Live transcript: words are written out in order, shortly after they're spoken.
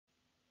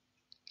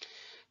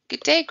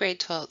Good day, grade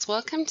 12s.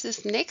 Welcome to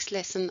this next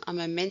lesson on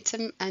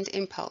momentum and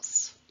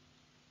impulse.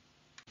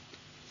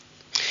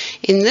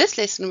 In this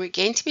lesson, we're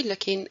going to be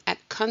looking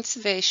at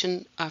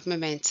conservation of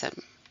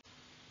momentum.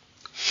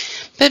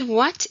 But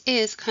what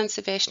is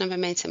conservation of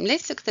momentum?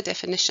 Let's look at the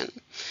definition.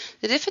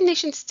 The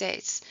definition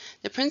states,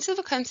 the principle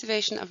of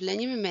conservation of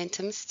linear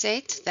momentum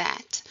states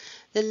that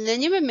the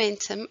linear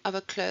momentum of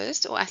a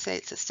closed or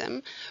isolated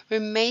system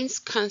remains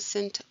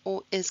constant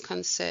or is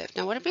conserved.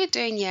 Now what we're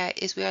doing here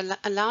is we are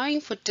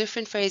allowing for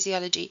different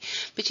phraseology,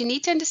 but you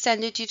need to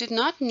understand that you do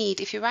not need,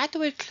 if you write the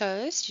word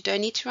closed, you don't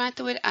need to write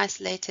the word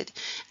isolated.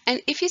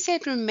 And if you say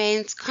it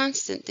remains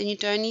constant, then you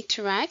don't need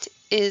to write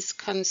is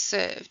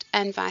conserved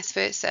and vice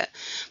versa.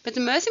 But the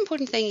most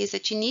important thing is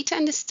that you need to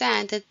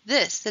understand that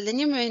this, the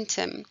linear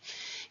momentum,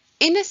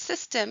 in a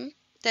system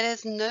that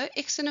has no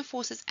external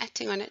forces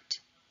acting on it,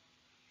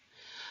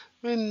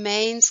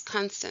 remains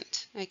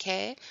constant,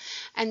 okay?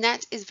 And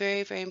that is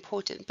very, very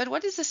important. But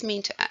what does this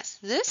mean to us?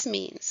 This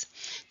means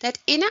that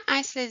in an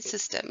isolated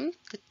system,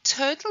 the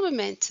total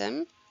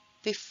momentum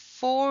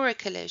before a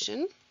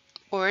collision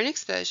or an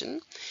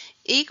explosion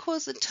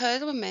equals the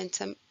total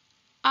momentum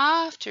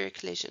after a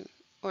collision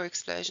or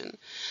explosion.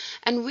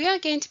 And we are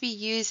going to be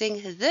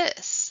using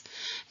this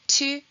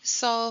to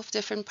solve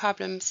different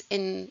problems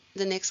in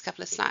the next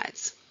couple of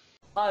slides.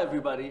 Hi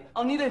everybody,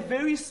 I'll need a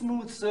very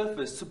smooth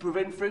surface to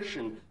prevent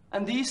friction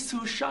and these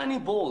two shiny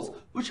balls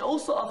which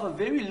also offer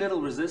very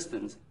little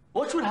resistance.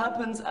 Watch what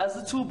happens as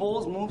the two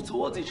balls move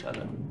towards each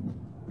other.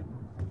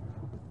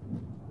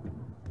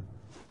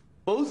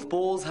 Both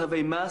balls have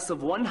a mass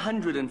of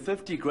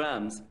 150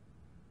 grams.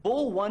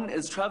 Ball 1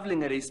 is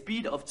traveling at a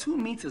speed of 2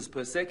 meters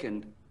per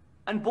second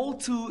and ball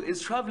 2 is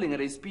traveling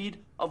at a speed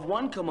of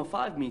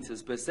 1,5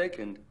 meters per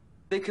second.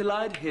 They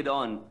collide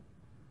head-on.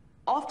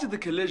 After the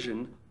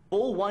collision,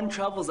 ball 1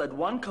 travels at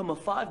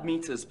 1,5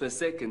 meters per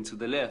second to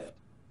the left.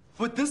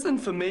 With this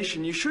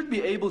information, you should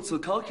be able to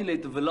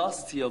calculate the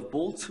velocity of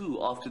ball 2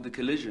 after the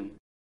collision.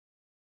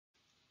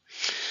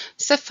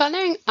 So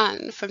following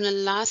on from the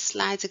last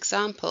slide's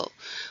example,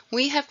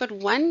 we have got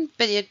one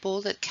billiard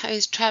ball that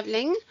is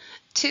traveling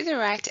to the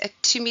right at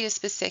 2 meters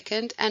per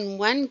second and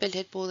one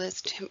billiard ball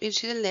that's to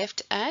the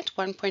left at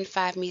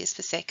 1.5 meters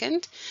per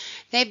second.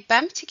 They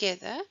bump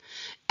together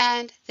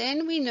and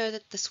then we know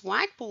that this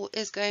white ball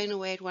is going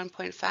away at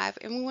 1.5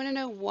 and we want to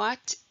know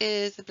what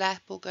is the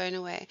black ball going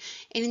away.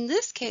 And in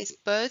this case,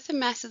 both the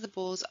mass of the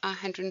balls are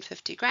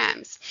 150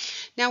 grams.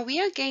 Now we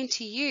are going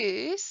to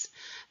use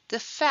the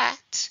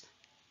fact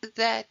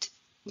that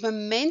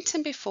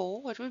momentum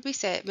before, what would we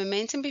say?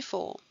 Momentum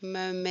before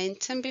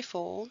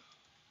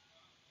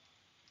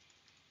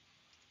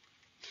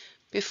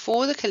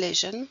the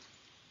collision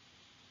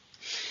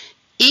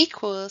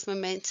equals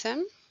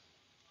momentum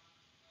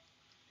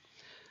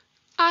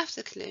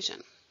after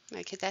collision.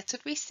 Okay, that's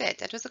what we said.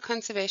 That was the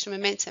conservation of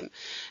momentum.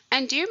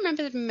 And do you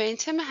remember that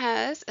momentum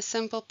has a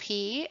symbol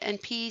P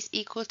and P is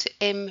equal to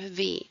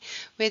mv,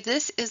 where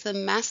this is the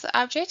mass of the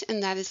object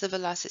and that is the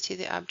velocity of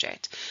the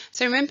object.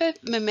 So remember,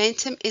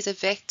 momentum is a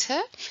vector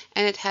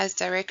and it has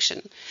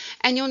direction.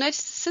 And you'll notice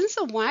since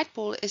the white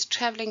ball is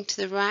traveling to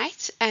the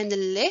right and the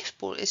left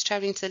ball is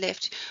traveling to the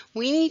left,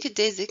 we need to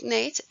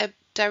designate a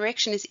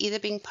direction is either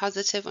being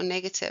positive or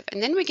negative,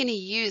 and then we're going to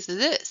use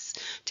this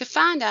to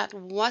find out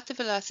what the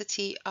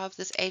velocity of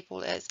this 8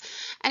 ball is.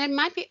 And it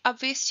might be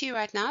obvious to you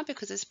right now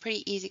because it's a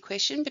pretty easy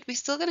question, but we're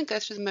still going to go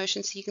through the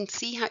motion so you can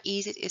see how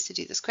easy it is to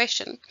do this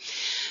question.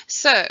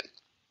 So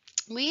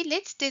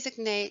let's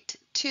designate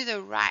to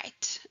the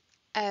right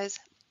as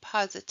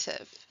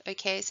positive.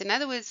 Okay, so in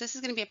other words, this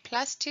is going to be a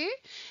 +2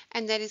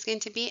 and that is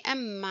going to be a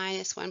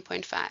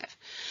 -1.5.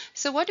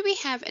 So what do we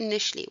have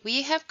initially?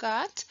 We have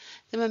got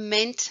the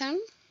momentum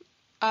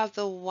of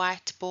the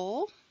white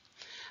ball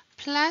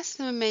plus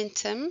the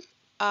momentum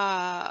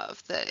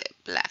of the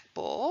black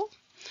ball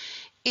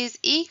is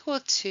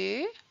equal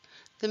to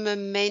the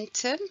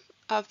momentum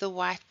of the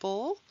white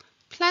ball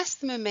plus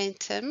the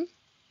momentum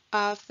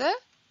of the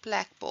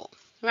black ball.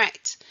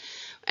 Right.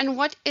 And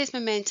what is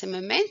momentum?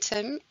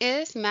 Momentum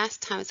is mass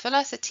times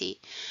velocity.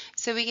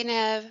 So we're going to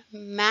have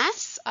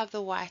mass of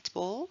the white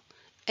ball,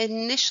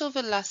 initial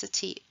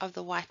velocity of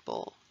the white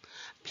ball,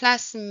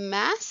 plus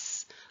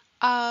mass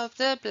of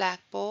the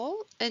black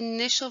ball,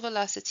 initial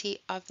velocity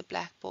of the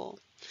black ball,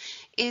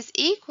 is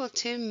equal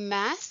to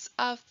mass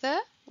of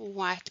the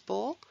white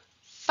ball,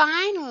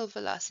 final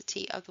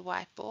velocity of the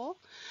white ball,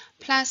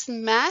 plus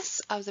mass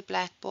of the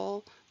black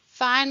ball,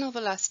 final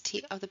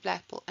velocity of the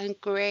black ball. And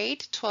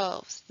grade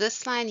 12,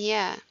 this line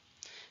here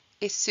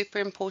is super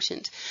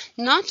important.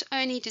 Not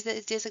only does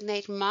it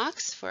designate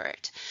marks for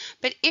it,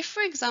 but if,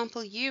 for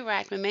example, you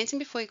write momentum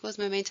before equals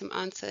momentum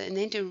answer and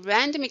then do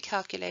randomly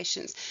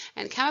calculations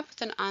and come up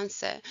with an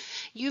answer,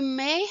 you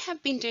may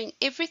have been doing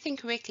everything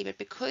correctly, but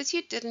because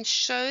you didn't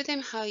show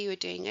them how you were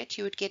doing it,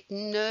 you would get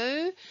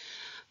no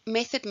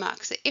method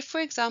mark. So if,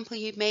 for example,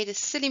 you made a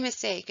silly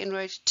mistake and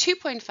wrote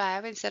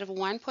 2.5 instead of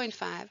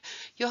 1.5,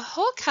 your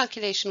whole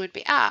calculation would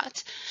be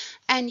out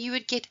and you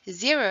would get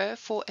 0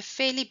 for a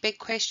fairly big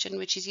question,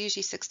 which is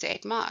usually 6 to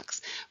 8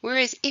 marks.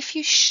 Whereas if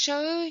you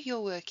show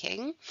your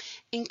working,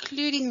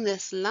 including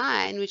this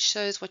line, which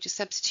shows what your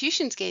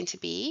substitution is going to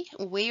be,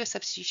 or where your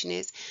substitution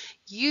is,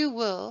 you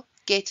will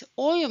get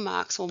all your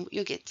marks, or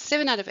you'll get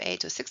 7 out of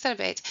 8 or 6 out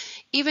of 8,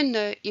 even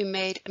though you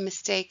made a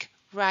mistake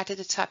right at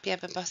the top here,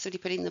 but possibly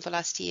putting the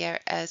velocity here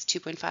as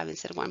 2.5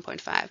 instead of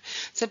 1.5.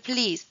 So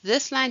please,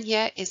 this line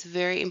here is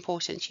very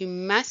important. You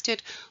must do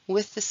it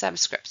with the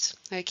subscripts.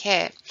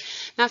 Okay.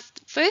 Now,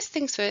 first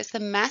things first,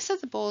 the mass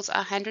of the balls are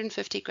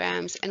 150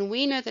 grams, and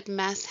we know that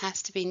mass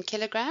has to be in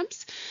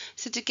kilograms.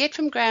 So to get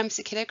from grams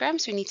to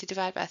kilograms, we need to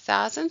divide by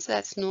 1,000. So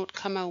that's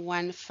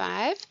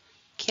 0.15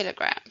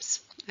 kilograms.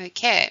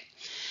 Okay.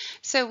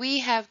 So we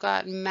have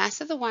got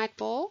mass of the white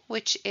ball,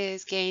 which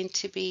is going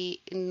to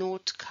be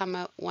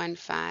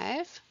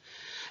 0.15,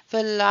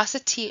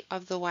 velocity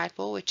of the white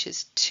ball, which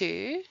is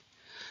 2,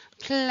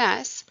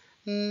 plus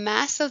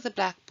mass of the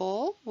black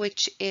ball,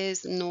 which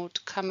is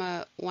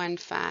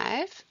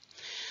 0.15,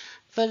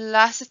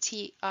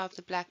 velocity of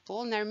the black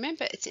ball. Now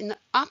remember, it's in the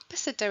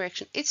opposite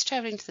direction. It's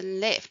traveling to the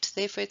left,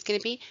 therefore it's going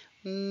to be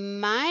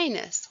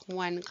minus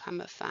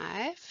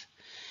 1.5.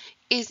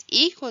 is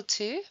equal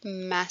to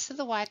mass of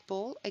the white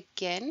ball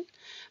again,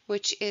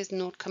 which is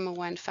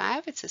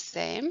 0.15, it's the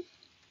same.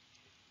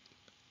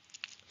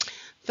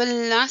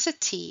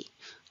 Velocity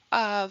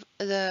of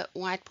the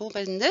white ball,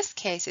 but in this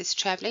case it's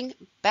traveling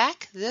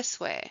back this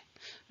way.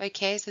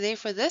 Okay, so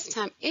therefore this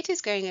time it is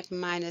going at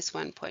minus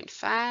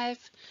 1.5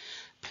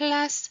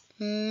 plus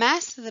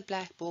mass of the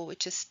black ball,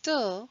 which is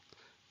still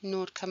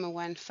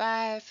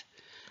 0.15,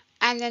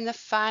 and then the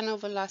final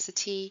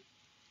velocity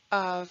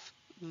of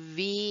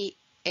VFB.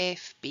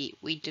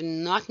 We do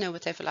not know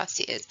what that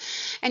velocity is.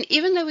 And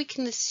even though we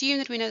can assume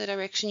that we know the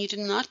direction, you do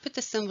not put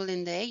the symbol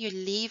in there. You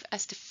leave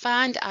us to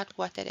find out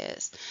what that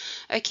is.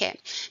 Okay,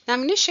 now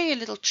I'm going to show you a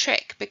little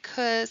trick,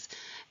 because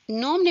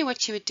normally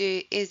what you would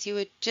do is you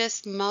would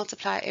just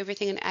multiply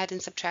everything and add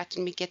and subtract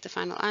and we get the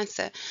final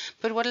answer.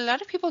 But what a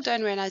lot of people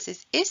don't realize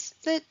is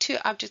the two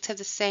objects have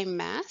the same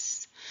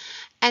mass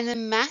and the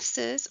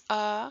masses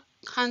are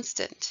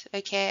constant,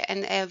 okay,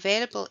 and they're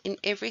available in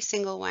every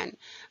single one.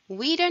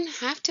 We don't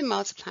have to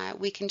multiply,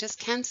 we can just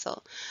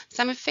cancel.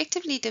 So I'm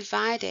effectively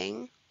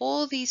dividing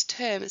all these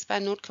terms by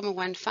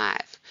 0.15,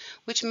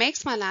 which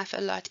makes my life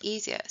a lot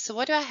easier. So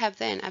what do I have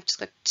then? I've just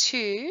got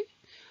 2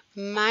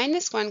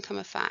 minus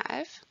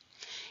 1.5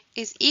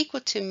 is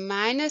equal to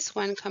minus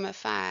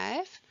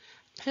 1.5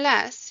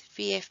 plus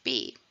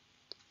VFB,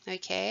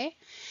 okay?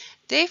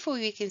 Therefore,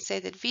 we can say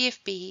that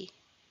VFB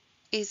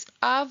is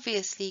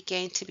obviously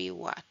going to be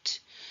what?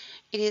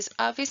 It is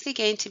obviously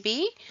going to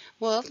be,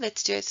 well,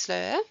 let's do it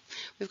slower.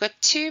 We've got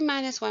 2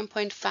 minus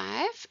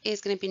 1.5 is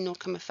going to be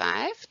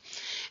 0.5.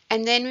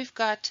 And then we've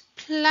got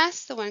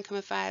plus the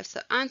 1.5, so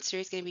the answer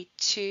is going to be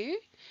 2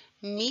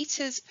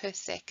 meters per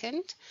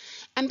second.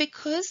 And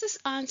because this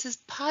answer is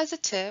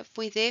positive,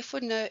 we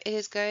therefore know it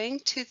is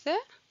going to the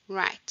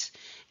right.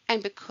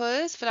 And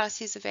because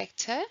velocity is a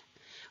vector,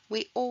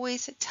 we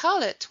always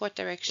tell it what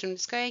direction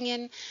it's going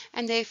in,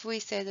 and therefore we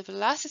say the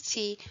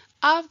velocity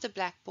of the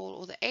black ball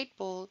or the 8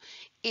 ball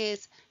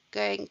is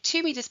going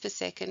 2 meters per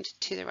second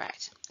to the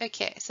right.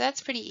 Okay, so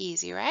that's pretty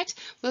easy, right?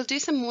 We'll do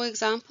some more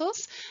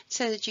examples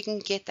so that you can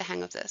get the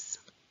hang of this.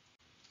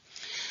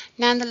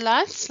 Now in the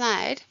last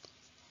slide,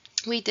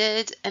 we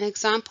did an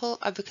example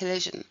of a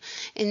collision.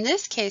 In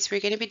this case,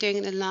 we're going to be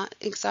doing an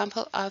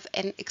example of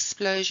an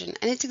explosion,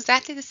 and it's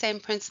exactly the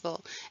same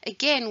principle.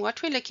 Again,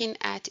 what we're looking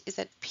at is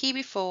that P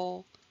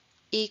before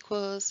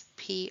equals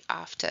P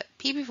after.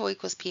 P before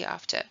equals P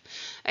after.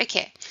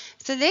 Okay,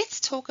 so let's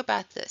talk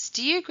about this.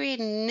 Do you agree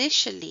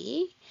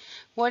initially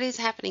what is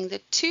happening? The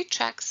two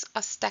tracks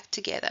are stuck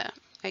together.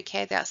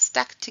 Okay, they are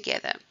stuck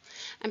together.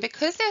 And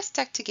because they're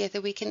stuck together,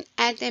 we can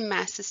add their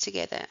masses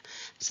together.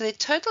 So the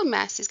total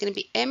mass is going to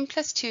be m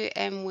plus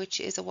 2m,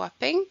 which is a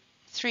whopping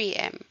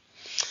 3m.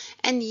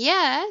 And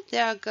yeah, they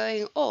are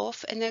going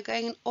off, and they're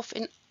going off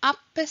in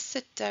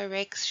opposite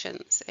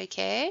directions,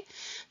 okay?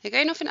 They're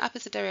going off in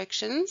opposite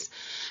directions,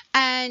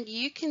 and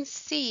you can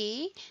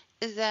see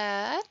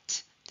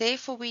that,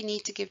 therefore, we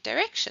need to give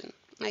direction.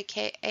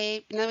 Okay,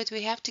 in other words,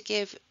 we have to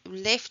give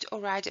left or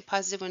right a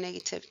positive or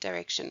negative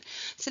direction.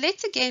 So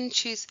let's again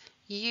choose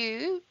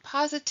U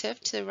positive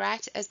to the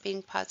right as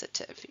being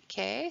positive.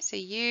 Okay, so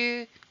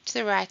U to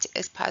the right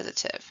is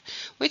positive,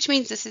 which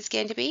means this is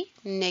going to be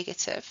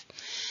negative.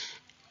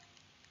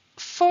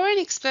 For an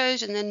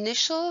explosion, the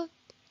initial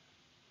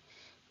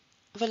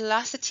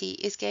velocity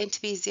is going to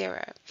be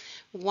 0.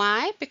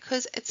 Why?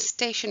 Because it's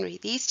stationary.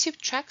 These two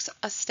tracks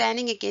are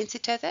standing against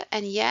each other,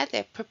 and yeah,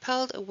 they're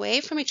propelled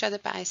away from each other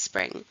by a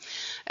spring.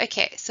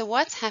 Okay, so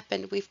what's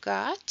happened? We've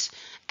got,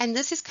 and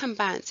this is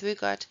combined, so we've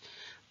got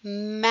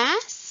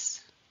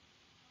mass,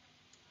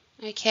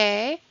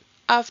 okay,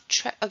 of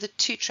the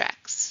two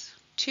tracks,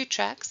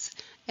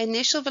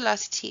 initial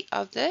velocity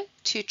of the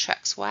two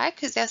tracks. Why?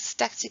 Because they're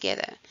stuck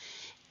together.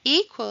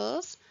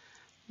 equals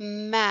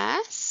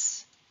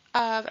mass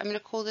of, I'm going to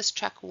call this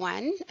track 1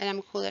 and I'm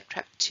going to call that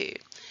track 2,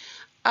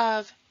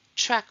 of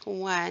track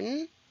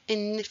 1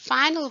 in the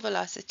final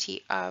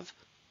velocity of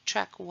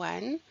track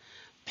 1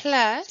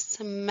 plus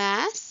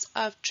mass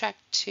of track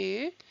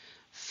 2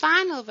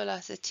 final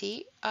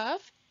velocity of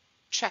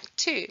track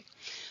 2.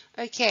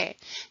 Okay,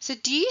 so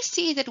do you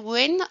see that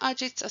when the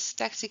objects are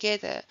stuck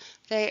together,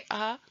 they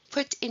are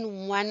put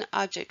in one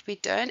object? We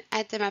don't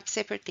add them up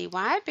separately.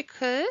 Why?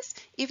 Because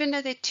even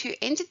though they're two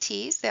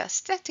entities, they are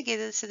stuck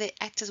together, so they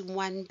act as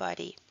one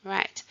body,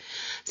 right?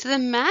 So the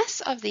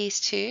mass of these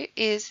two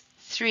is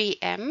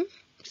 3m,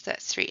 so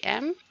that's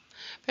 3m.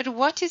 But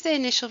what is the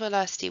initial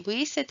velocity?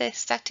 We said they're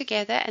stuck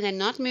together and they're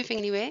not moving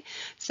anywhere,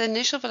 so the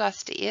initial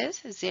velocity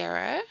is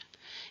 0.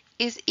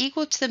 Is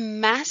equal to the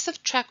mass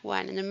of track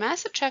 1, and the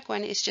mass of track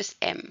 1 is just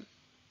m,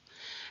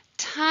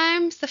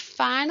 times the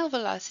final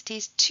velocity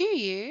is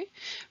 2u,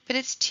 but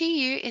it's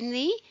 2u in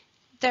the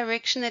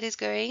direction that is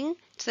going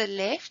to the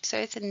left, so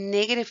it's a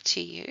negative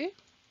 2u,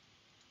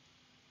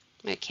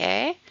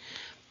 okay,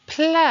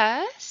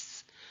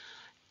 plus,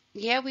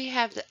 here we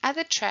have the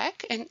other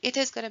track, and it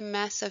has got a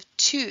mass of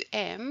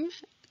 2m,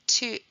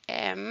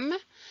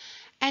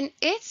 and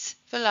its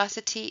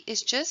velocity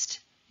is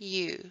just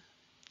u.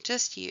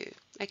 Just u.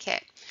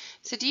 Okay,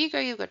 so do you go,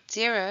 you've got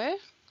 0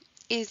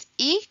 is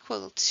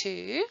equal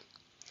to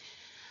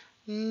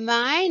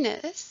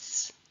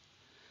minus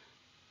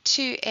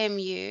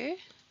 2mu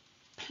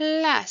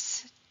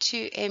plus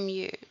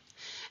 2mu.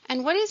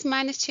 And what is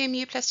minus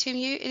 2mu plus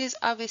 2mu? It is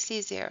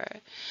obviously 0.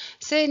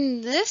 So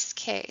in this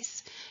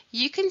case,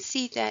 you can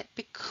see that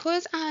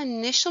because our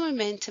initial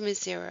momentum is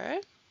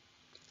 0,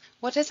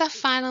 what does our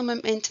final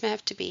momentum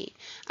have to be?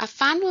 Our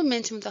final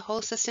momentum of the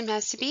whole system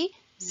has to be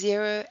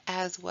 0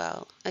 as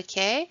well,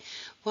 okay?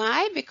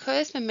 Why?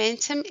 Because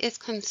momentum is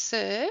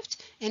conserved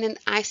in an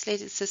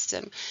isolated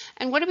system.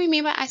 And what do we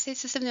mean by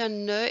isolated system? There are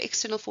no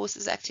external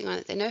forces acting on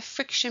it. There's no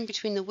friction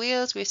between the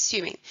wheels, we're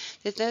assuming.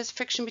 There's no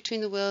friction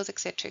between the wheels,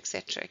 etc.,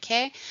 etc.,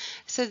 okay?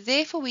 So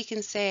therefore we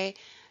can say,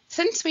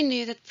 since we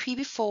knew that P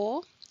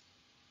before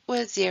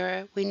was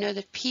 0, we know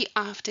that P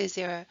after is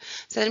 0.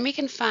 So then we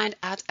can find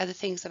out other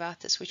things about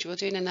this, which we'll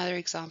do in another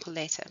example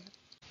later.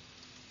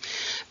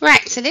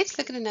 Right, so let's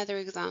look at another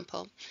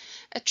example.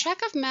 A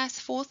track of mass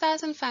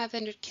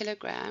 4,500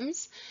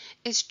 kilograms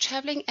is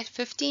traveling at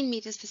 15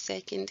 meters per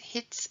second,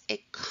 hits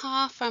a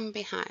car from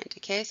behind.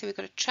 Okay, so we've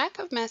got a track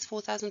of mass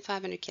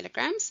 4,500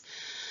 kilograms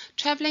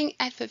traveling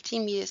at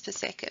 15 meters per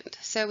second.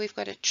 So we've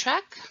got a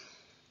track.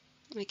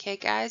 Okay,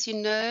 guys, you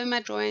know my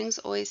drawings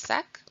always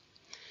suck,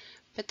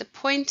 but the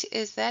point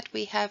is that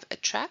we have a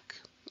track,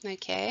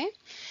 okay,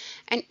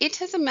 and it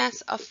has a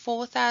mass of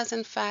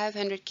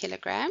 4,500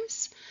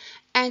 kilograms.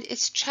 And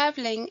it's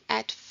traveling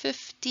at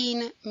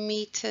 15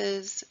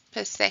 meters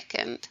per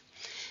second,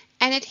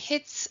 and it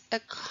hits a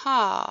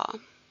car,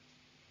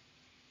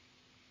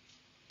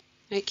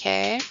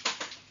 okay,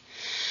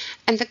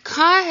 and the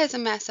car has a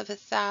mass of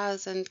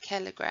 1,000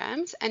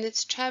 kilograms, and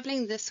it's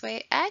traveling this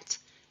way at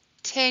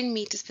 10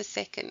 meters per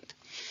second.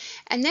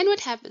 And then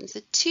what happens?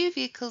 The two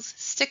vehicles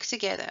stick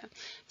together.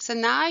 So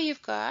now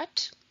you've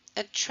got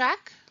a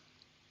track,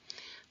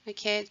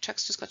 okay, the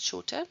track's just got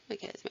shorter,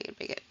 okay, let's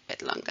make it a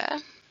bit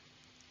longer.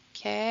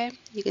 Okay,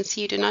 you can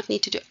see you do not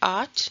need to do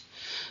art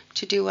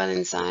to do well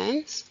in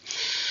science.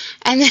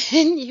 And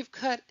then you've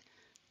got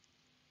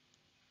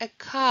a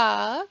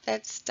car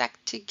that's stuck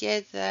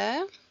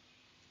together.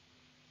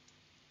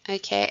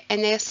 Okay,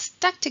 and they're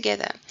stuck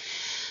together.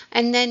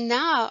 And they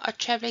now are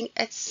traveling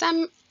at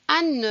some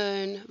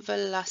unknown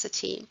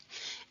velocity.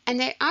 And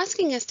they're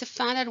asking us to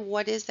find out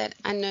what is that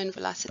unknown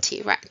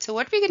velocity. Right, so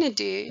what we're going to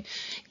do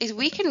is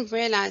we can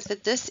realize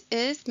that this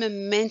is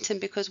momentum,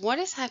 because what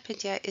has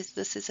happened here is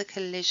this is a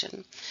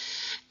collision.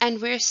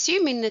 And we're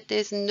assuming that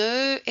there's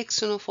no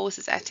external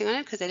forces acting on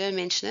it because they don't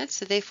mention it.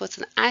 So therefore it's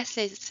an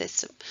isolated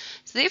system.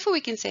 So therefore we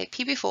can say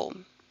P before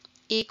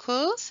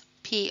equals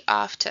P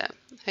after.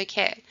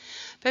 Okay,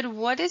 but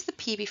what is the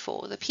P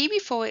before? The P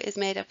before is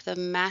made up of the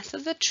mass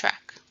of the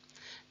track,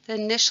 the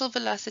initial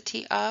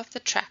velocity of the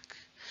track,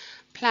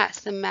 plus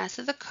the mass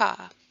of the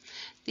car,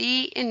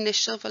 the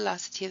initial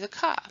velocity of the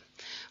car,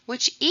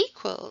 which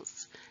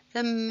equals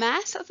the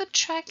mass of the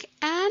track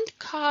and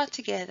car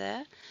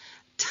together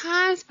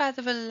times by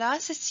the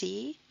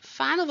velocity,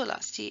 final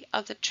velocity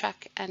of the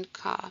track and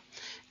car.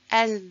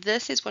 And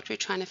this is what we're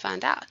trying to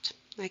find out.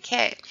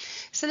 Okay,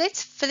 so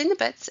let's fill in the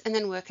bits and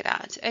then work it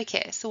out.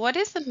 Okay, so what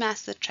is the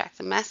mass of the track?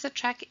 The mass of the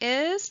track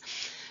is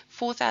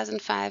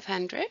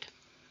 4,500.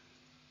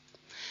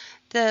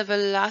 The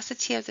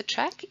velocity of the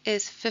track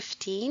is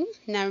 15.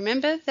 Now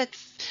remember that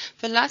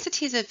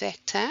velocity is a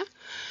vector,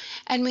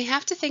 and we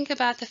have to think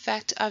about the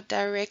fact of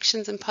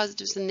directions and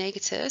positives and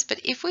negatives.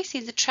 But if we see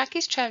the track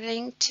is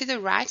traveling to the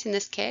right, in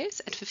this case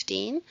at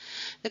 15,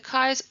 the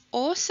car is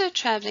also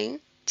traveling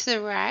to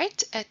the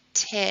right at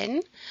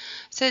 10.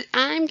 So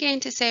I'm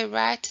going to say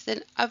right,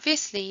 then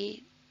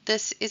obviously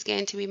this is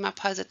going to be my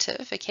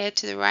positive. Okay,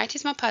 to the right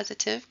is my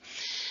positive,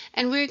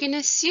 And we're going to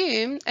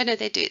assume, oh no,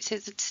 they do. It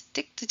says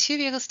the two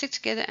vehicles stick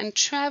together and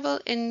travel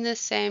in the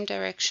same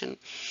direction.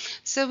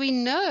 So we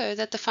know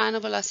that the final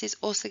velocity is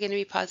also going to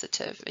be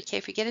positive. Okay,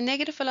 if you get a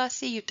negative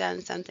velocity, you've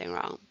done something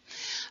wrong.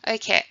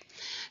 Okay,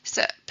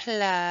 so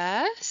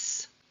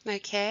plus,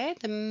 okay,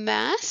 the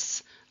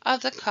mass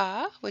of the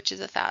car, which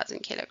is 1,000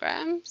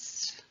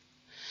 kilograms,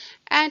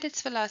 and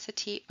its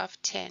velocity of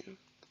 10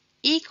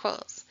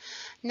 equals.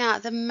 Now,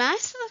 the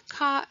mass of the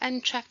car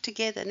and truck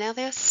together, now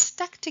they are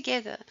stuck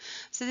together.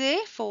 So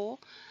therefore,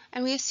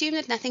 and we assume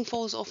that nothing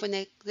falls off when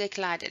they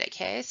collided,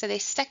 okay? So they're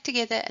stuck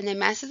together and their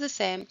mass is the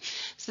same.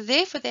 So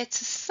therefore, that's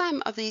the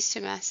sum of these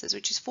two masses,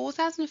 which is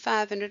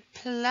 4,500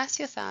 plus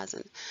your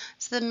 1,000.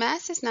 So the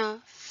mass is now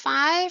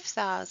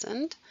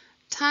 5,000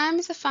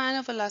 times the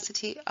final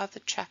velocity of the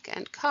truck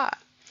and car.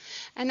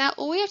 And now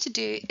all we have to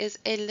do is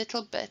a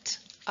little bit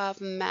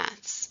of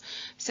maths.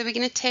 So we're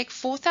going to take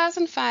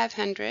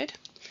 4,500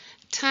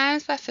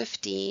 times by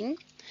 15,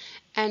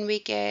 and we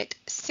get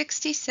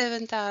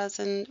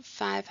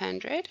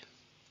 67,500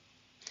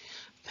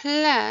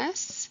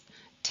 plus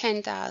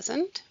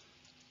 10,000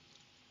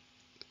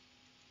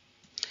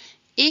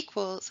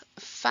 equals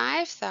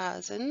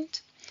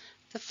 5,000,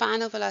 the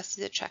final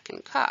velocity of the truck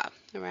and car,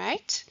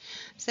 right?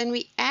 So then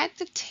we add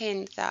the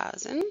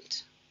 10,000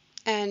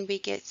 and we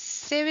get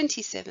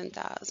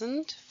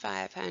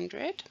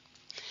 77,500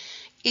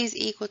 is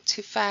equal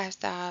to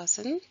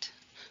 5,000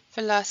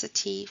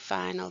 velocity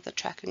final the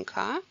truck and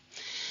car.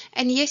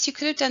 And yes, you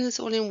could have done this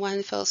all in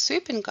one fell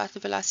swoop and got the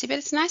velocity, but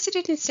it's nice to do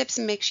it in steps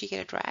and make sure you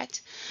get it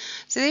right.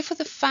 So therefore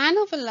the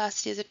final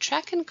velocity of the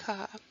truck and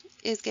car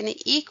is going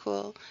to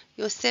equal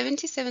your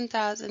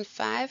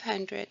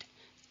 77,500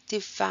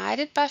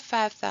 divided by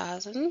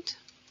 5,000.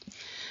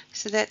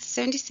 So that's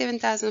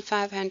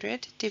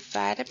 77,500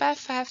 divided by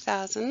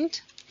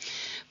 5,000,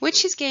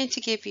 which is going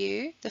to give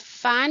you the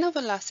final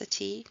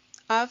velocity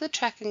of the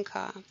truck and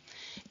car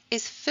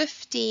is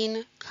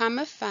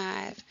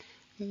 15,5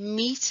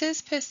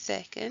 meters per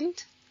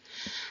second,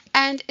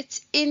 and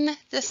it's in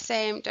the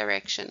same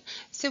direction.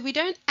 So we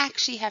don't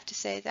actually have to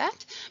say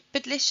that,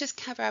 but let's just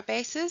cover our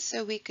bases.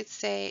 So we could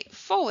say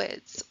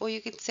forwards, or you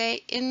could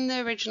say in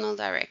the original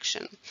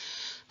direction.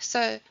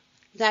 So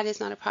that is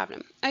not a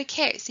problem.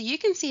 Okay, so you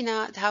can see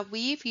now how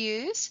we've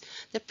used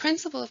the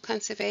principle of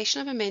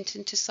conservation of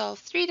momentum to solve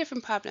 3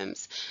 different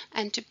problems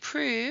and to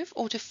prove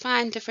or to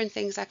find different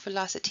things like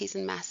velocities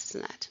and masses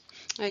and that.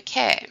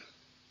 Okay.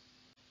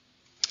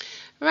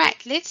 Right,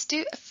 let's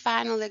do a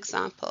final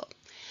example.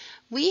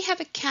 We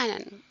have a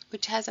cannon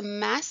which has a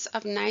mass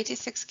of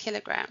 96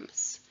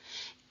 kilograms.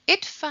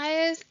 It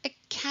fires a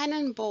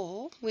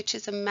cannonball which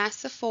is a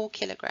mass of 4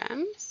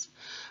 kilograms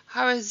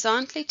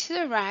horizontally to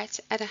the right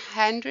at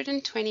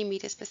 120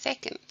 meters per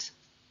second.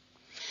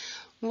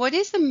 What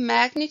is the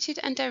magnitude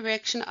and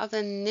direction of the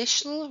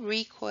initial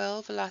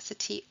recoil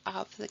velocity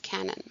of the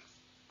cannon?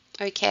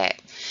 Okay,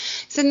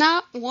 so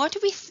now what do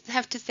we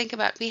have to think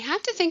about? We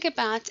have to think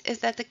about is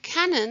that the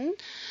cannon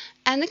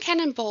and the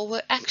cannonball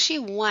were actually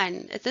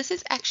one. This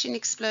is actually an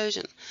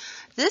explosion.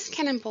 This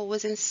cannonball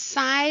was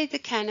inside the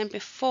cannon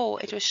before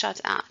it was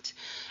shot out.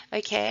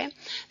 Okay,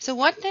 so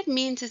what that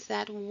means is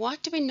that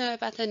what do we know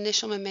about the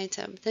initial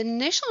momentum? The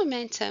initial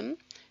momentum,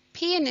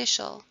 P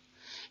initial,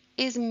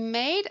 is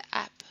made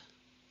up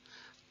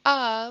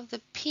of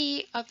the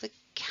P of the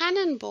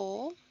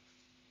cannonball,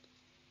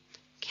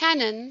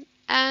 cannon,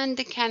 and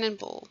the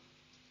cannonball.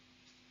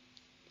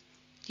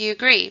 Do you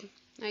agree?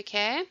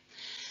 Okay,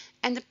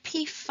 and the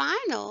P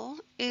final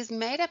is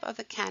made up of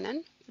the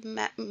cannon,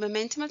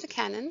 momentum of the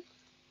cannon,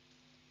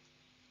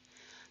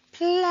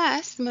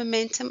 plus the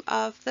momentum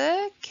of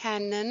the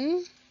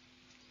cannon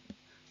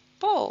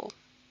ball.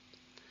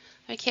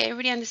 Okay,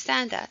 everybody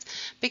understand that?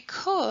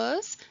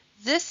 Because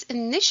this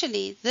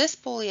initially, this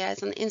ball here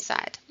is on the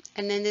inside,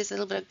 and then there's a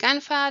little bit of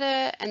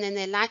gunpowder, and then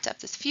they light up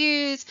this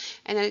fuse,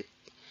 and it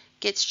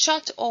gets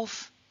shot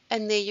off,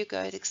 and there you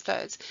go, it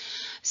explodes.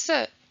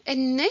 So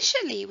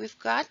initially, we've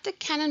got the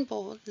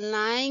cannonball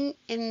lying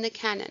in the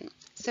cannon.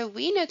 So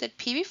we know that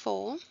P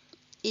before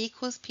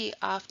equals P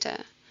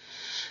after.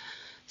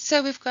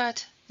 So we've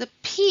got the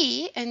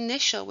P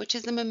initial, which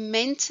is the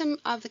momentum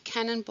of the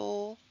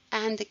cannonball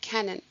and the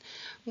cannon,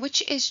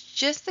 which is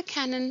just the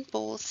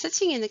cannonball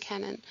sitting in the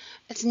cannon.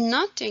 It's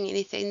not doing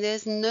anything.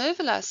 There's no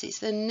velocity.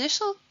 So the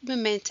initial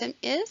momentum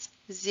is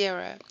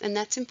 0, and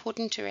that's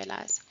important to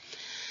realize.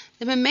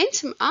 The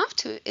momentum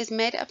after is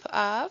made up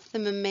of the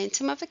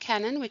momentum of the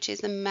cannon, which is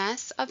the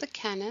mass of the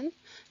cannon,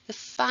 the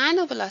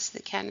final velocity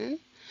of the cannon,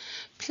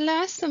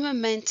 plus the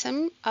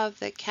momentum of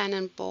the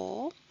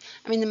cannonball,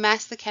 the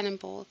mass of the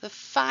cannonball, the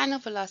final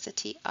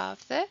velocity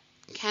of the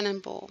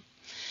cannonball.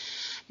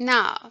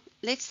 Now,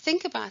 let's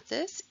think about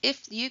this.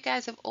 If you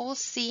guys have all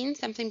seen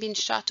something being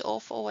shot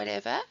off or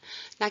whatever,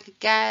 like a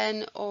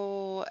gun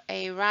or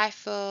a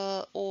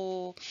rifle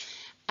or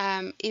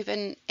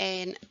even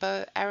a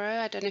bow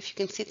arrow, I don't know if you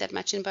can see that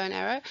much in bow and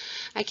arrow,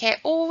 okay,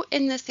 or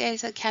in this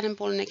case a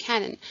cannonball and a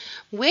cannon.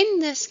 When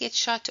this gets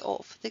shot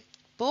off, the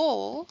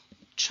ball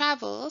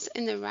travels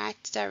in the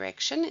right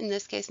direction, in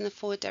this case in the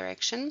forward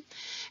direction,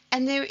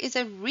 and there is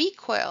a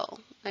recoil,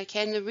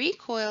 okay, and the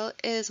recoil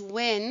is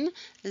when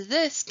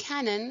this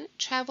cannon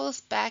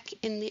travels back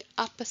in the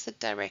opposite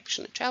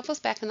direction. It travels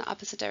back in the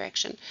opposite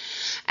direction,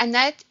 and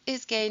that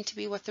is going to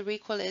be what the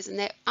recoil is, and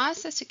they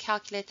asked us to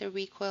calculate the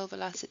recoil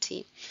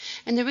velocity.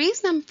 And the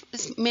reason I'm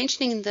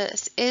mentioning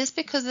this is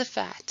because of the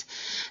fact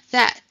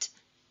that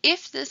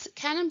if this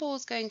cannonball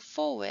is going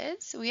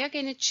forwards, we are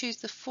going to choose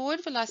the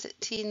forward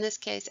velocity, in this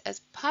case,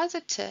 as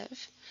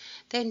positive.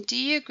 Then do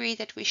you agree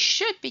that we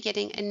should be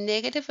getting a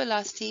negative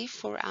velocity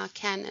for our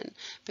cannon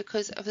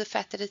because of the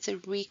fact that it's a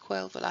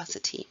recoil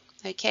velocity?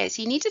 Okay,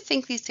 so you need to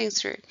think these things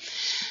through.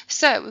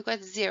 So we've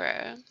got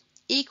 0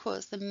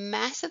 equals the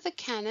mass of the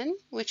cannon,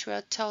 which we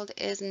are told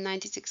is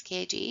 96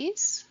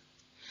 kgs,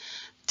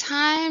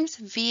 times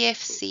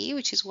VFC,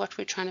 which is what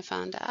we're trying to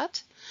find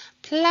out,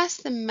 plus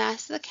the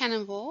mass of the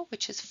cannonball,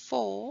 which is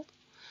 4,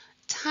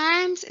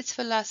 times its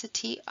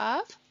velocity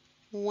of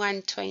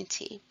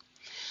 120.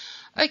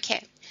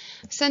 Okay,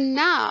 so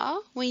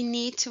now we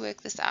need to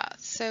work this out.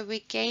 So we're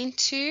going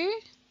to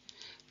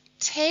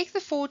take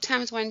the 4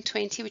 times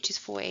 120, which is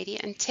 480,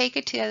 and take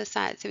it to the other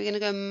side. So we're going to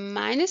go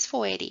minus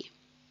 480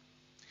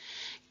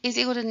 is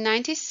equal to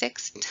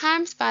 96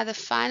 times by the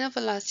final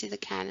velocity of the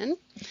cannon,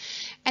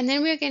 and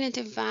then we're going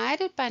to divide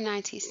it by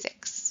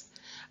 96,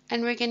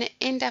 and we're going to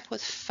end up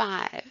with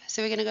 5.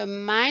 So we're going to go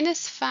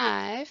minus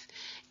 5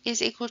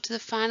 is equal to the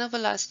final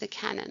velocity of the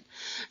cannon,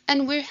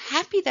 and we're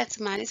happy that's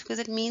minus because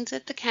it means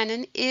that the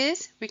cannon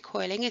is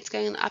recoiling. It's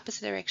going in the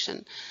opposite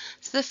direction.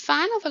 So the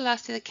final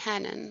velocity of the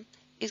cannon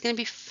is going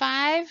to be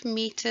 5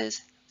 meters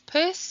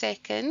per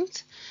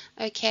second,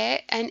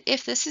 okay, and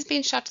if this has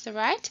been shot to the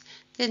right,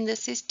 then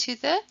this is to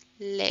the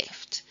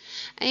left.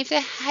 And if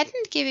they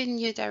hadn't given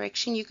you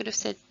direction, you could have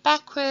said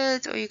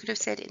backwards, or you could have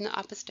said in the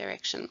opposite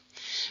direction.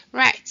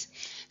 Right,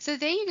 so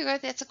there you go.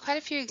 That's quite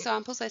a few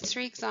examples. That's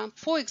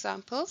 4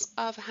 examples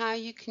of how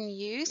you can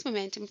use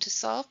momentum to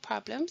solve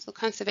problems, or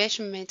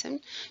conservation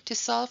momentum to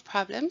solve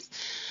problems.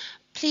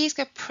 Please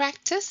go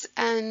practice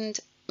and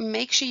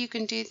make sure you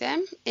can do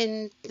them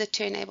in the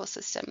 2Enable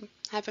system.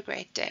 Have a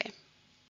great day.